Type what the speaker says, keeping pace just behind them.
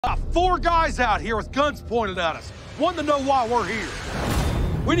4 guys out here with guns pointed at us, wanting to know why we're here.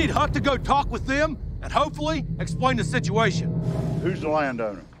 We need Huck to go talk with them and hopefully explain the situation. Who's the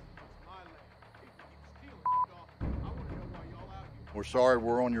landowner? We're sorry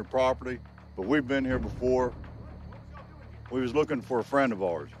we're on your property, but we've been here before. We was looking for a friend of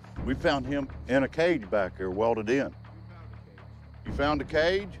ours. We found him in a cage back here, welded in. You found a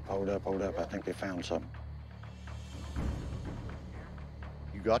cage? Hold up. I think they found something.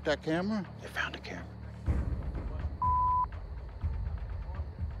 You got that camera? They found a camera.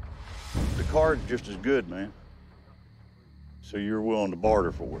 The card's just as good, man. So you're willing to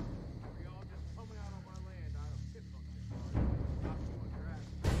barter for it?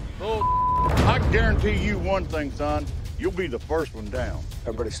 Oh, I guarantee you one thing, son. You'll be the first one down.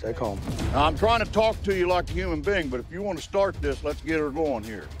 Everybody stay calm. Now, I'm trying to talk to you like a human being, but if you want to start this, let's get her going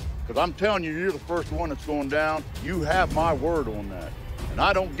here. Because I'm telling you, you're the first one that's going down. You have my word on that. And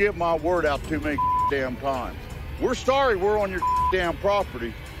I don't give my word out too many damn times. We're sorry we're on your damn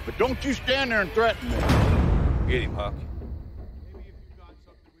property, but don't you stand there and threaten me. Get him, Huck.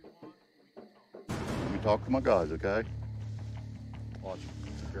 Let me talk to my guys, okay? Watch.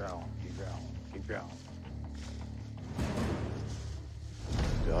 Keep growling. Keep growling.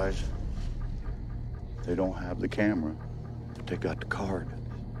 Guys, they don't have the camera, but they got the card.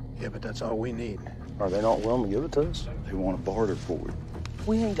 Yeah, but that's all we need. Are they not willing to give it to us? They want to barter for it.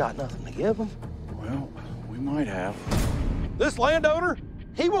 We ain't got nothing to give them. Well, we might have. This landowner,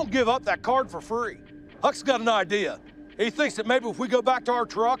 he won't give up that card for free. Huck's got an idea. He thinks that maybe if we go back to our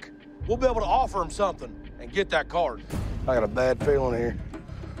truck, we'll be able to offer him something and get that card. I got a bad feeling here.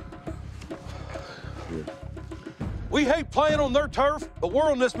 We hate playing on their turf, but we're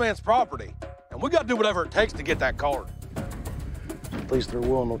on this man's property, and we got to do whatever it takes to get that card. At least they're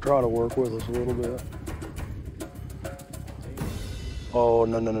willing to try to work with us a little bit. Oh,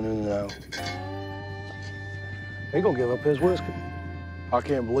 no. He gonna give up his whiskey. I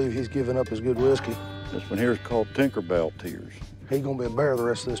can't believe he's giving up his good whiskey. This one here is called Tinkerbell Tears. He gonna be a bear the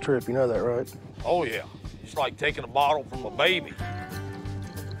rest of this trip, you know that, right? Oh, yeah. It's like taking a bottle from a baby.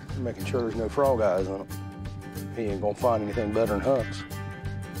 Making sure there's no frog eyes on it. He ain't gonna find anything better than Huck's.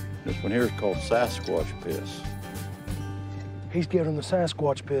 This one here is called Sasquatch Piss. He's giving the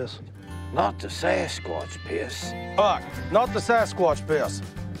Sasquatch Piss. Not the Sasquatch Piss. Huck, not the Sasquatch Piss.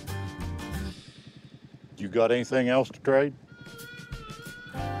 You got anything else to trade?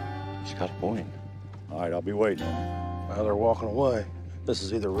 He's got a point. All right, I'll be waiting on you. Now they're walking away. This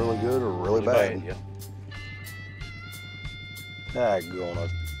is either really good or really bad. Yeah. Daggone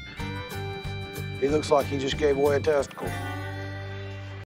it. He looks like he just gave away a testicle.